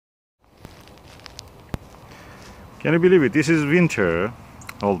Can you believe it? This is winter,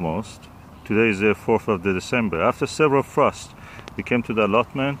 almost. Today is the 4th of December. After several frosts, we came to the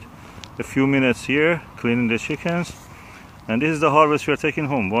allotment. A few minutes here, cleaning the chickens. And this is the harvest we are taking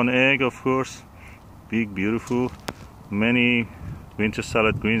home. One egg, of course. Big, beautiful. Many winter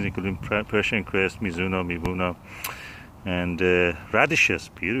salad greens, including Persian cress, Mizuno, Mibuna. And radishes,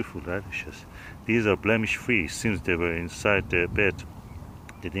 beautiful radishes. These are blemish free since they were inside the bed.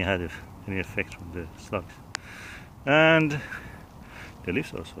 They didn't have any effect from the slugs. And the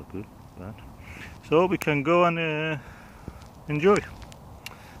leaves are also good. So we can go and enjoy.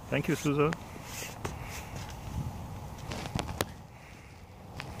 Thank you, Susan.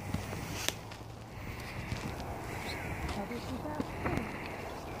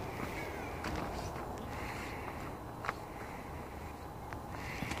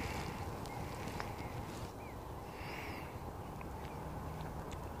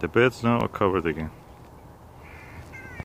 The beds now are covered again.